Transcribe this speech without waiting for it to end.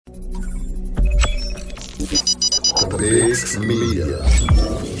Biggs Media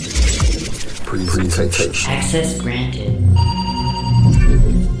Presentation. Access granted.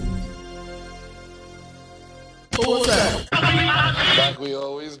 What's that? Like we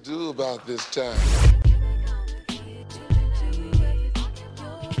always do about this time.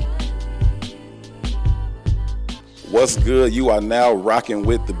 What's good? You are now rocking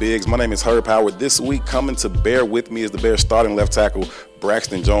with the Bigs. My name is Herb Howard. This week, coming to bear with me is the Bears starting left tackle,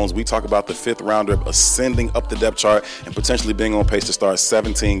 Braxton Jones. We talk about the fifth rounder ascending up the depth chart and potentially being on pace to start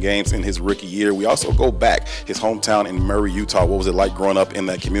 17 games in his rookie year. We also go back his hometown in Murray, Utah. What was it like growing up in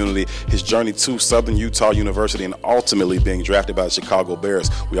that community? His journey to Southern Utah University and ultimately being drafted by the Chicago Bears.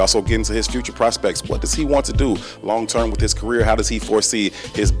 We also get into his future prospects. What does he want to do long term with his career? How does he foresee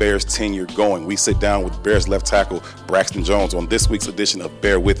his Bears tenure going? We sit down with Bears left tackle Braxton Jones on this week's edition of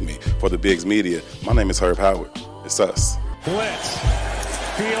Bear With Me for the Bigs Media. My name is Herb Howard. It's us. Blitz.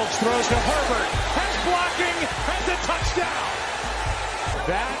 Fields throws to Herbert. Has blocking. Has a touchdown.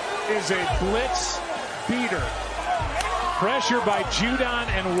 That is a blitz beater. Pressure by Judon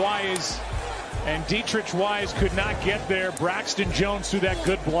and Wise. And Dietrich Wise could not get there. Braxton Jones through that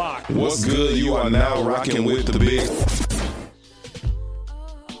good block. What's good? You are now rocking with the Bigs.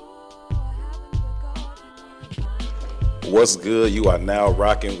 What's good? You are now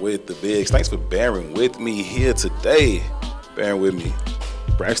rocking with the Bigs. Thanks for bearing with me here today. Bearing with me.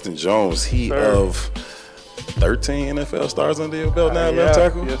 Braxton Jones, of 13 NFL stars under your belt now, left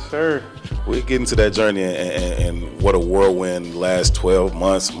tackle? Yes, sir. We're getting to that journey and what a whirlwind last 12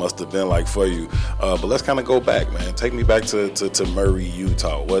 months must have been like for you. But let's kind of go back, man. Take me back to Murray,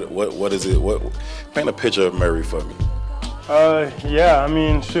 Utah. What is it? Paint a picture of Murray for me.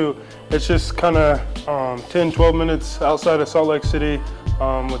 It's just kind of 10, 12 minutes outside of Salt Lake City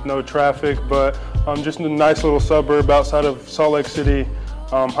with no traffic, but just a nice little suburb outside of Salt Lake City.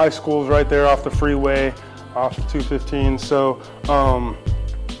 High school's right there off the freeway, off 215. So,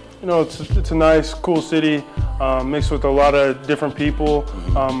 it's a nice, cool city, mixed with a lot of different people.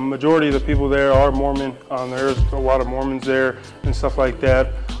 Majority of the people there are Mormon. There's a lot of Mormons there and stuff like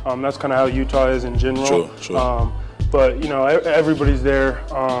that. That's kind of how Utah is in general. Sure. But, everybody's there.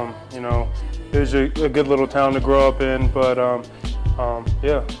 It was a good little town to grow up in, but,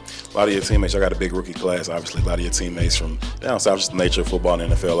 yeah. A lot of your teammates, y'all got a big rookie class, obviously. A lot of your teammates from down south, just the nature of football in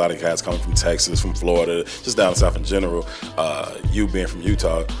the NFL. A lot of guys coming from Texas, from Florida, just down south in general. You being from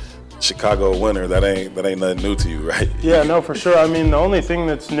Utah, Chicago winter, that ain't nothing new to you, right? Yeah, no, for sure. I mean, the only thing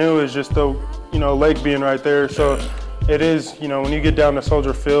that's new is just the, lake being right there. So it is, when you get down to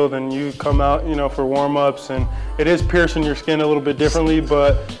Soldier Field and you come out, for warm-ups, and it is piercing your skin a little bit differently.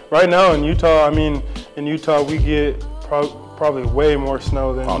 But right now in Utah, we get probably way more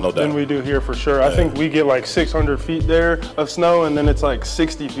snow than we do here for sure. Yeah. I think we get like 600 feet there of snow, and then it's like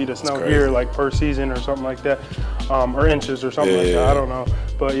 60 feet of snow here, like per season or something like that, or inches or something like that. I don't know.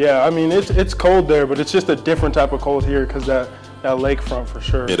 But yeah, it's cold there, but it's just a different type of cold here because that lakefront for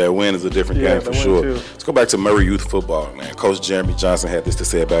sure. Yeah, that wind is a different game for sure. Too. Let's go back to Murray Youth Football, man. Coach Jeremy Johnson had this to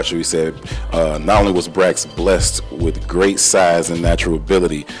say about you. He said, not only was Brax blessed with great size and natural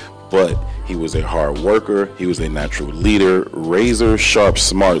ability, but he was a hard worker. He was a natural leader, razor sharp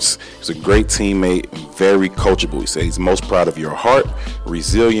smarts. He was a great teammate and very coachable. He said he's most proud of your heart,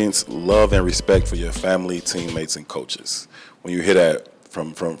 resilience, love, and respect for your family, teammates, and coaches. When you hear that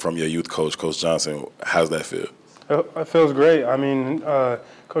from your youth coach, Coach Johnson, how does that feel? It feels great.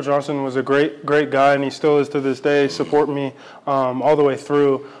 Coach Johnson was a great guy, and he still is to this day, supporting me all the way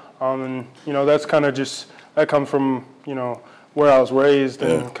through. That's kind of just, that comes from, where I was raised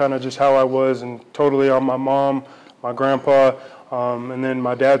and kind of just how I was, and totally on my mom, my grandpa, and then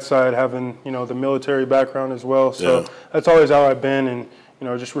my dad's side having, the military background as well. So that's always how I've been, and,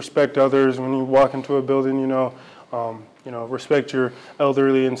 just respect others when you walk into a building, respect your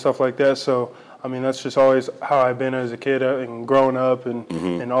elderly and stuff like that. So, that's just always how I've been as a kid and growing up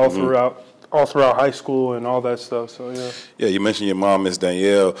and all throughout high school and all that stuff. So, yeah. Yeah, you mentioned your mom, Miss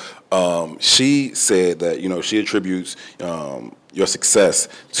Danielle. She said that, she attributes your success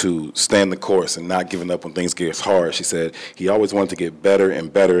to staying the course and not giving up when things get hard. She said he always wanted to get better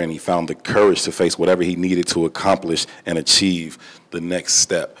and better, and he found the courage to face whatever he needed to accomplish and achieve the next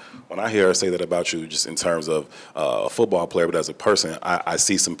step. When I hear her say that about you, just in terms of a football player, but as a person, I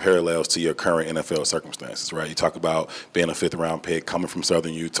see some parallels to your current NFL circumstances, right? You talk about being a fifth-round pick, coming from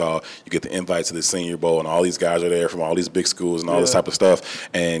Southern Utah. You get the invite to the Senior Bowl, and all these guys are there from all these big schools and all this type of stuff.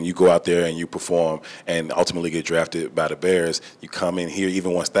 And you go out there and you perform and ultimately get drafted by the Bears. You come in here,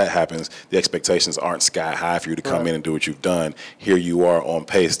 even once that happens, the expectations aren't sky high for you to come in and do what you've done. Here you are on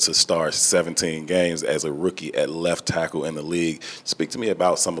pace to start 17 games as a rookie at left tackle in the league. Speak to me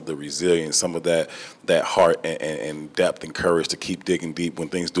about some of the resilience, some of that heart and depth and courage to keep digging deep when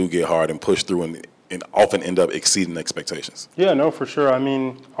things do get hard and push through and often end up exceeding expectations. Yeah, no, for sure. I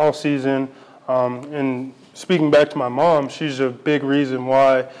mean, all season, and speaking back to my mom, she's a big reason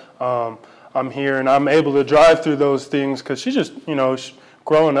why I'm here and I'm able to drive through those things, because she just,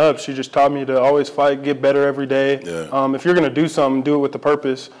 growing up, she just taught me to always fight, get better every day. Yeah. If you're going to do something, do it with the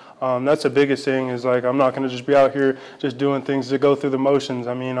purpose. That's the biggest thing, is like, I'm not going to just be out here just doing things to go through the motions.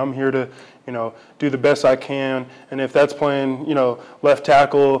 I mean, I'm here to, do the best I can. And if that's playing, left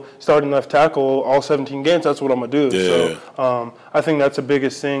tackle, starting left tackle all 17 games, that's what I'm going to do. Yeah. So I think that's the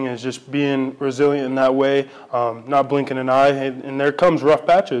biggest thing, is just being resilient in that way, not blinking an eye. And there comes rough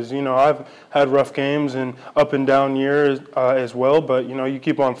patches. I've had rough games and up and down years as well. But, you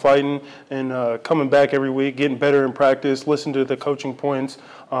keep on fighting and coming back every week, getting better in practice, listen to the coaching points.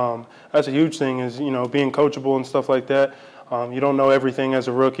 That's a huge thing, is, being coachable and stuff like that. You don't know everything as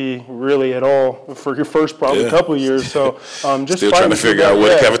a rookie really at all for your first probably couple of years. So just still trying to figure out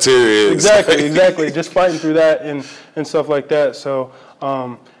where the cafeteria is. Exactly. Just fighting through that and stuff like that. So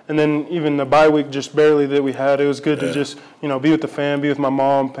and then even the bye week just barely that we had, it was good to just be with the fam, be with my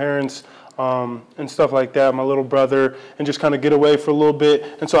mom, parents, and stuff like that, my little brother, and just kind of get away for a little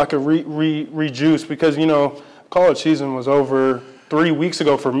bit, and so I could rejuice, because college season was over 3 weeks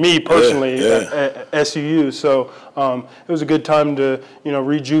ago for me personally at SUU. So it was a good time to,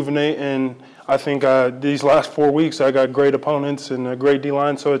 rejuvenate. And I think these last 4 weeks I got great opponents and a great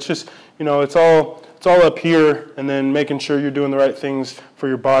D-line. So it's just, it's all up here, and then making sure you're doing the right things for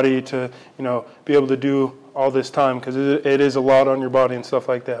your body to, be able to do all this time, because it is a lot on your body and stuff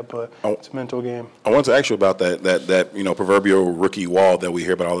like that, but it's a mental game. I want to ask you about that proverbial rookie wall that we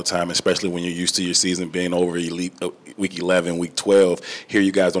hear about all the time, especially when you're used to your season being over week 11, week 12. Here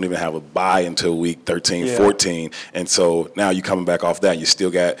you guys don't even have a bye until week 13, 14, and so now you're coming back off that. You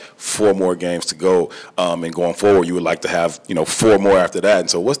still got 4 more games to go, and going forward you would like to have 4 more after that. And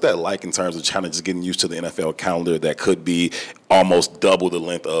so what's that like in terms of kind of just getting used to the NFL calendar that could be almost double the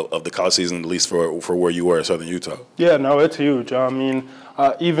length of the college season, at least for where you were at Southern Utah? Yeah, no, it's huge. I mean,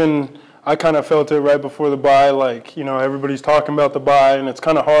 even I kind of felt it right before the bye. Like, everybody's talking about the bye, and it's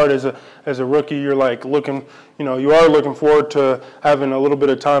kind of hard as a rookie. You're like looking, you are looking forward to having a little bit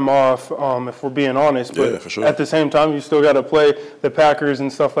of time off, if we're being honest. But for sure. At the same time, you still got to play the Packers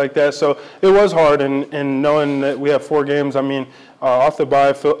and stuff like that. So it was hard, and knowing that we have 4 games, I mean, off the bye,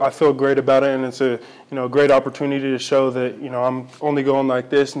 I feel great about it, and it's a great opportunity to show that I'm only going like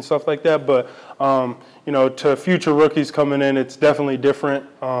this and stuff like that. But to future rookies coming in, it's definitely different,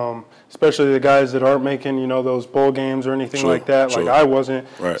 especially the guys that aren't making those bowl games or anything like that. Like I wasn't.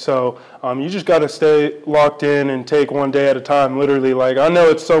 Right. So you just got to stay locked in and take one day at a time. Literally, like I know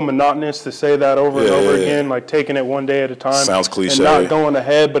it's so monotonous to say that over and over again, like taking it one day at a time. Sounds cliche. And not going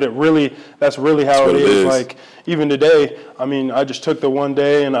ahead, but that's really how it is. Like even today, I mean, I just took the one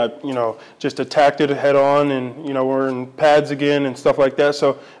day and I, just attacked it head on, and we're in pads again and stuff like that.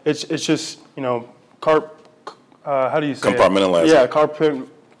 So it's just how do you say compartmentalize? Yeah,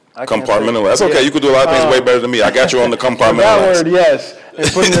 compartmentalize. That's okay. You could do a lot of things way better than me. I got you on the compartmentalize. That word, yes, and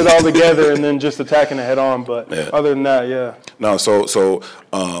putting it all together and then just attacking it head on. But other than that, No, so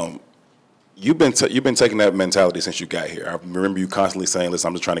you've been taking that mentality since you got here. I remember you constantly saying, "Listen,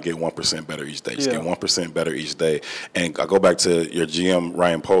 I'm just trying to get 1% better each day. Just get 1% better each day." And I go back to your GM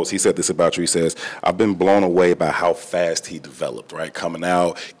Ryan Post. He said this about you. He says, "I've been blown away by how fast he developed. Right, coming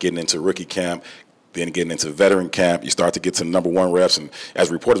out, getting into rookie camp." Then getting into veteran camp, you start to get to number 1 reps, and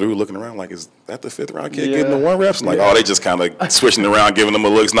as reporters, we were looking around like, is that the 5th round kid getting the 1 reps? And like, oh, they just kind of switching around, giving them a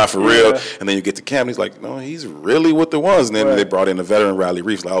look. It's not for real. And then you get to camp, and he's like, no, he's really with the ones. And then they brought in a veteran, Riley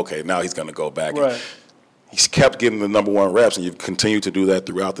Reeves. Like, okay, now he's going to go back. And he's kept getting the number 1 reps, and you've continued to do that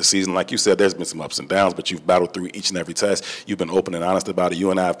throughout the season. Like you said, there's been some ups and downs, but you've battled through each and every test. You've been open and honest about it.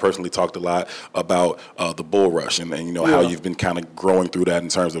 You and I have personally talked a lot about the bull rush and how you've been kind of growing through that in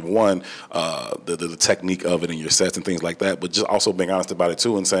terms of, one, the technique of it and your sets and things like that, but just also being honest about it,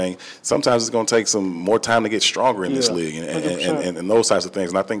 too, and saying sometimes it's going to take some more time to get stronger in this league and those types of things.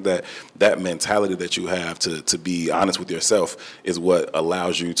 And I think that mentality that you have to be honest with yourself is what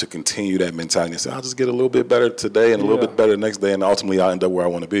allows you to continue that mentality and say, I'll just get a little bit better today and a little bit better the next day, and ultimately I'll end up where I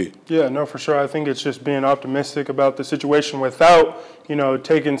want to be. Yeah, no, for sure. I think it's just being optimistic about the situation without,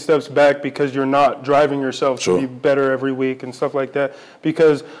 taking steps back because you're not driving yourself to be better every week and stuff like that.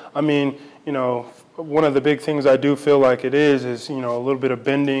 Because, I mean, one of the big things I do feel like it is a little bit of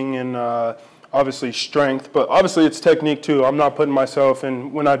bending and obviously strength, but obviously it's technique too. I'm not putting myself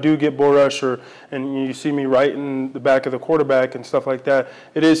in when I do get bull rush and you see me right in the back of the quarterback and stuff like that.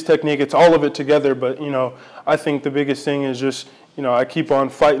 It is technique. It's all of it together. But I think the biggest thing is just I keep on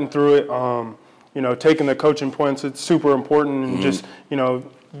fighting through it. Taking the coaching points, it's super important, and just,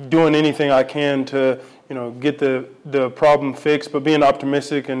 doing anything I can to, get the problem fixed, but being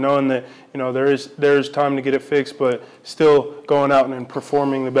optimistic and knowing that, there's time to get it fixed, but still going out and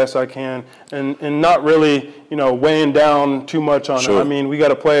performing the best I can, and not really, weighing down too much on it. I mean, we got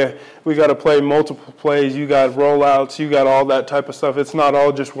to play multiple plays. You got rollouts, you got all that type of stuff. It's not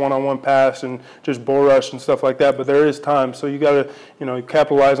all just one-on-one pass and just bull rush and stuff like that, but there is time. So you got to,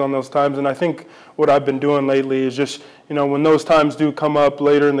 capitalize on those times. And I think what I've been doing lately is just, when those times do come up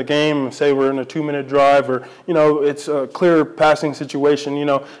later in the game, say we're in a 2-minute drive or, it's a clear passing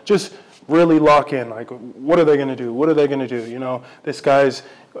situation, just really lock in. Like, what are they going to do? What are they going to do? This guy's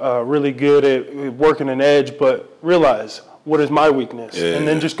really good at working an edge, but realize, what is my weakness? Yeah. And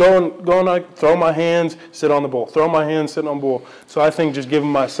then just go and like throw my hands, sit on the ball. Throw my hands, sit on the ball. So I think just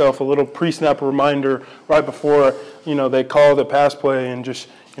giving myself a little pre-snap reminder right before, they call the pass play, and just,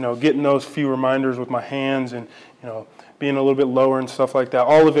 getting those few reminders with my hands and, being a little bit lower and stuff like that.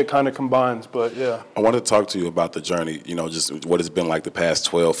 All of it kind of combines, but yeah. I wanted to talk to you about the journey, just what it's been like the past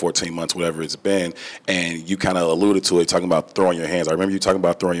 12, 14 months, whatever it's been. And you kind of alluded to it, talking about throwing your hands. I remember you talking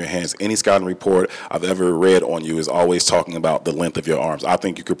about throwing your hands. Any scouting report I've ever read on you is always talking about the length of your arms. I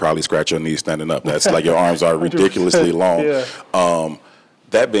think you could probably scratch your knees standing up. That's like your arms are ridiculously long. Yeah.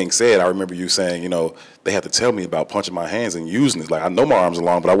 That being said, I remember you saying, they had to tell me about punching my hands and using it. Like, I know my arms are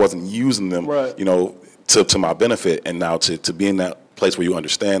long, but I wasn't using them, right, to my benefit. And now to be in that place where you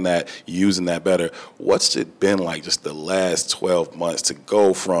understand that, using that better, what's it been like just the last 12 months to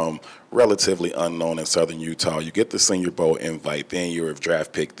go from relatively unknown in Southern Utah? You get the Senior Bowl invite, then you're a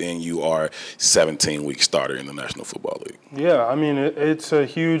draft pick, then you are 17-week starter in the National Football League. Yeah, I mean, it's a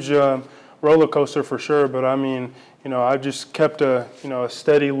huge roller coaster for sure, but I mean, I've just kept a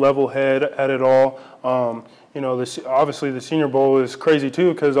steady level head at it all. Obviously the Senior Bowl is crazy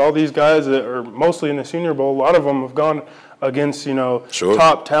too, because all these guys that are mostly in the Senior Bowl, a lot of them have gone against, Sure,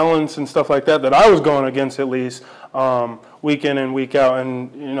 top talents and stuff like that I was going against at least, week in and week out.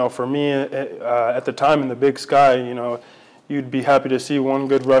 And, for me, at the time in the Big Sky, you'd be happy to see one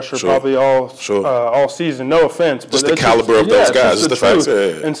good rusher probably all season. No offense, but just the caliber of those guys, just the facts.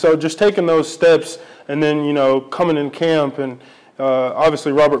 Yeah. And so just taking those steps, and then coming in camp, and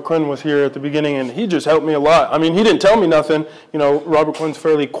obviously Robert Quinn was here at the beginning, and he just helped me a lot. I mean, he didn't tell me nothing. Robert Quinn's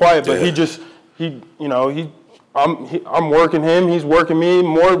fairly quiet, but I'm working him, he's working me,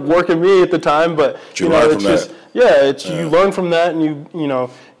 more working me at the time. But it's just you learn from that, and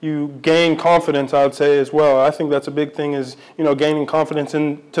you gain confidence, I would say, as well. I think that's a big thing is, gaining confidence.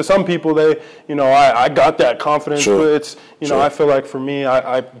 And to some people, I got that confidence, but it's, I feel like for me,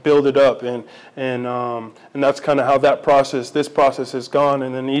 I build it up, and that's kind of how this process has gone.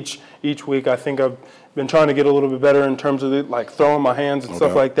 And then each week, I think I've been trying to get a little bit better in terms of throwing my hands and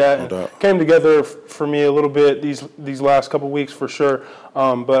stuff like that. And came together for me a little bit these last couple of weeks for sure.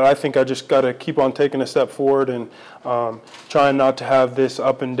 But I think I just got to keep on taking a step forward and trying not to have this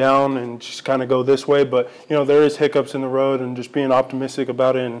up and down and just kind of go this way. But, there is hiccups in the road, and just being optimistic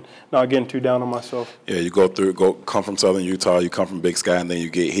about it and not getting too down on myself. Yeah, you come from Southern Utah, you come from Big Sky, and then you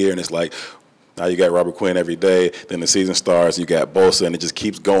get here, and it's like, now you got Robert Quinn every day. Then the season starts. You got Bosa, and it just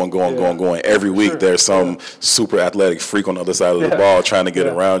keeps going. Every week there's some super athletic freak on the other side of the ball trying to get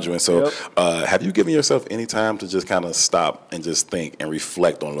around you. And so, have you given yourself any time to just kind of stop and just think and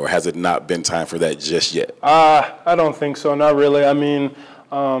reflect on it, or has it not been time for that just yet? I don't think so. Not really. I mean,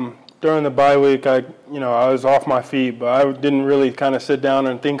 during the bye week, I was off my feet, but I didn't really kind of sit down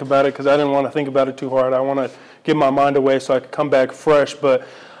and think about it because I didn't want to think about it too hard. I want to get my mind away so I could come back fresh, but.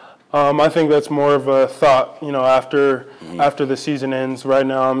 I think that's more of a thought, after the season ends. Right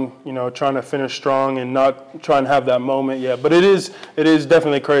now, I'm, trying to finish strong and not trying to have that moment yet. But it is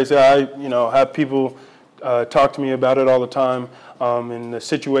definitely crazy. I, have people talk to me about it all the time, in the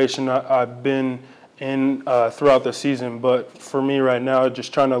situation I've been in throughout the season. But for me right now,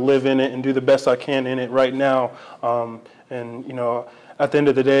 just trying to live in it and do the best I can in it right now. And, at the end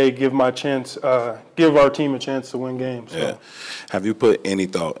of the day, give our team a chance to win games. So. Yeah. Have you put any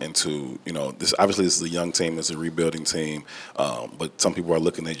thought into, this? Obviously this is a young team, it's a rebuilding team, but some people are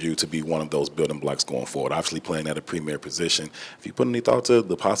looking at you to be one of those building blocks going forward, obviously playing at a premier position. Have you put any thought to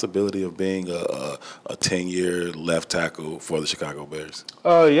the possibility of being a 10-year left tackle for the Chicago Bears?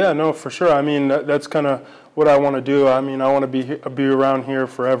 Yeah, no, for sure. I mean, that's kind of what I want to do. I mean, I want to be around here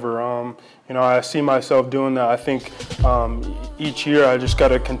forever. I see myself doing that. I think each year I just got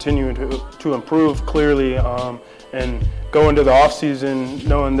to continue to improve clearly and go into the offseason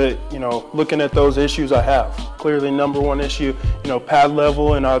knowing that, looking at those issues I have. Clearly, number one issue, pad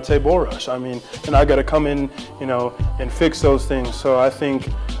level, and I'd say bull rush. I mean, and I got to come in, and fix those things. So I think,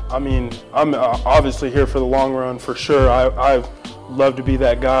 I'm obviously here for the long run for sure. I've love to be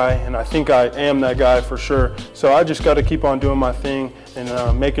that guy, and I think I am that guy for sure. So I just got to keep on doing my thing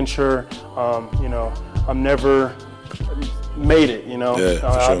and making sure, I'm never made it. Yeah, for sure.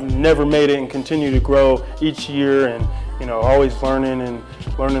 I've never made it, and continue to grow each year, and always learning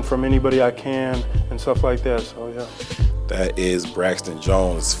from anybody I can and stuff like that. So yeah. That is Braxton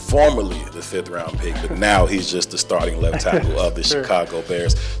Jones, formerly the 5th round pick, but now he's just the starting left tackle of the Sure. Chicago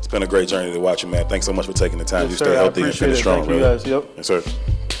Bears. It's been a great journey to watch you, man. Thanks so much for taking the time. Yes, You sir. stay I healthy and appreciate finish it. strong, Thank you brother. guys. Yep. Yes, sir.